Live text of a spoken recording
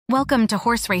Welcome to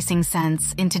Horse Racing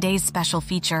Sense. In today's special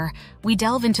feature, we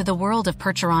delve into the world of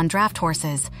Percheron draft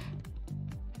horses.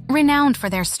 Renowned for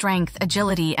their strength,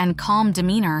 agility, and calm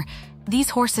demeanor, these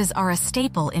horses are a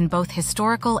staple in both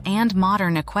historical and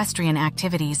modern equestrian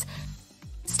activities.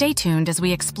 Stay tuned as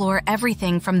we explore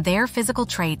everything from their physical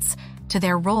traits to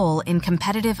their role in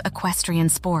competitive equestrian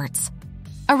sports.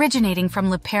 Originating from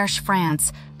Le Perche,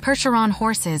 France, Percheron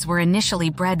horses were initially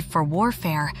bred for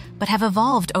warfare, but have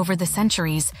evolved over the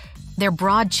centuries. Their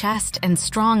broad chest and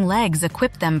strong legs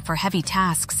equip them for heavy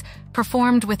tasks,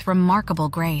 performed with remarkable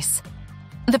grace.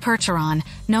 The Percheron,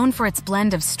 known for its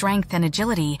blend of strength and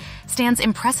agility, stands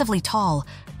impressively tall,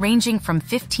 ranging from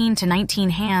 15 to 19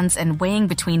 hands and weighing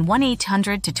between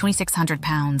 1,800 to 2,600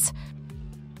 pounds.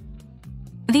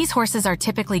 These horses are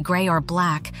typically gray or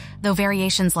black, though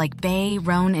variations like bay,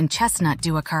 roan, and chestnut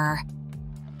do occur.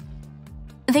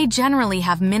 They generally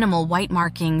have minimal white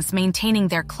markings, maintaining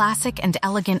their classic and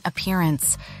elegant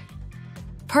appearance.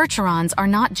 Percherons are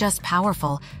not just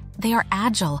powerful, they are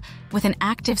agile, with an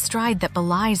active stride that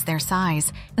belies their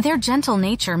size. Their gentle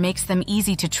nature makes them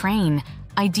easy to train,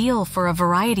 ideal for a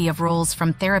variety of roles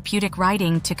from therapeutic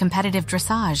riding to competitive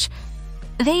dressage.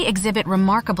 They exhibit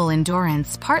remarkable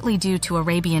endurance, partly due to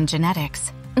Arabian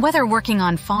genetics. Whether working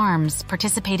on farms,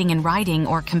 participating in riding,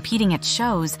 or competing at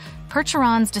shows,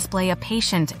 Percherons display a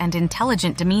patient and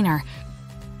intelligent demeanor.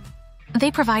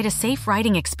 They provide a safe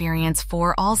riding experience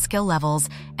for all skill levels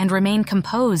and remain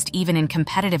composed even in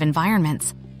competitive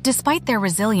environments. Despite their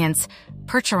resilience,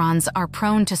 Percherons are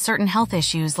prone to certain health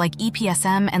issues like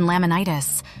EPSM and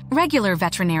laminitis. Regular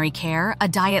veterinary care, a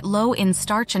diet low in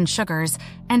starch and sugars,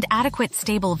 and adequate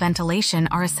stable ventilation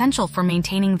are essential for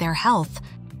maintaining their health.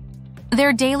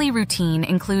 Their daily routine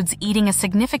includes eating a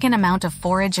significant amount of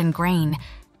forage and grain,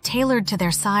 tailored to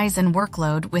their size and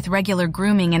workload, with regular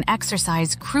grooming and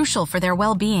exercise crucial for their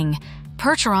well-being.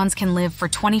 Percherons can live for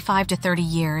 25 to 30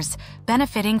 years,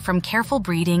 benefiting from careful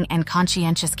breeding and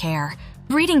conscientious care.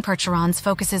 Breeding Percherons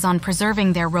focuses on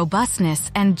preserving their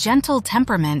robustness and gentle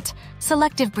temperament.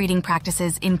 Selective breeding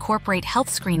practices incorporate health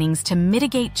screenings to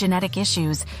mitigate genetic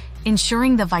issues,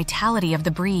 ensuring the vitality of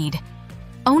the breed.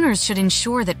 Owners should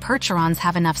ensure that Percherons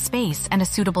have enough space and a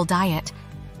suitable diet.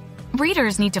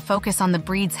 Breeders need to focus on the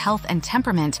breed's health and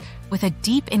temperament with a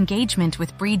deep engagement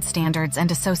with breed standards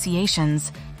and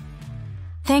associations.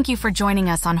 Thank you for joining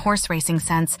us on Horse Racing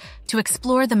Sense to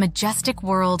explore the majestic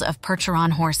world of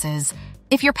Percheron horses.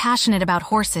 If you're passionate about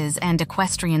horses and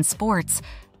equestrian sports,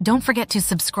 don't forget to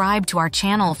subscribe to our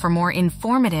channel for more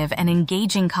informative and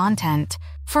engaging content.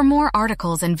 For more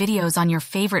articles and videos on your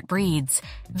favorite breeds,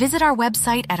 visit our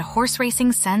website at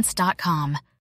horseracingsense.com.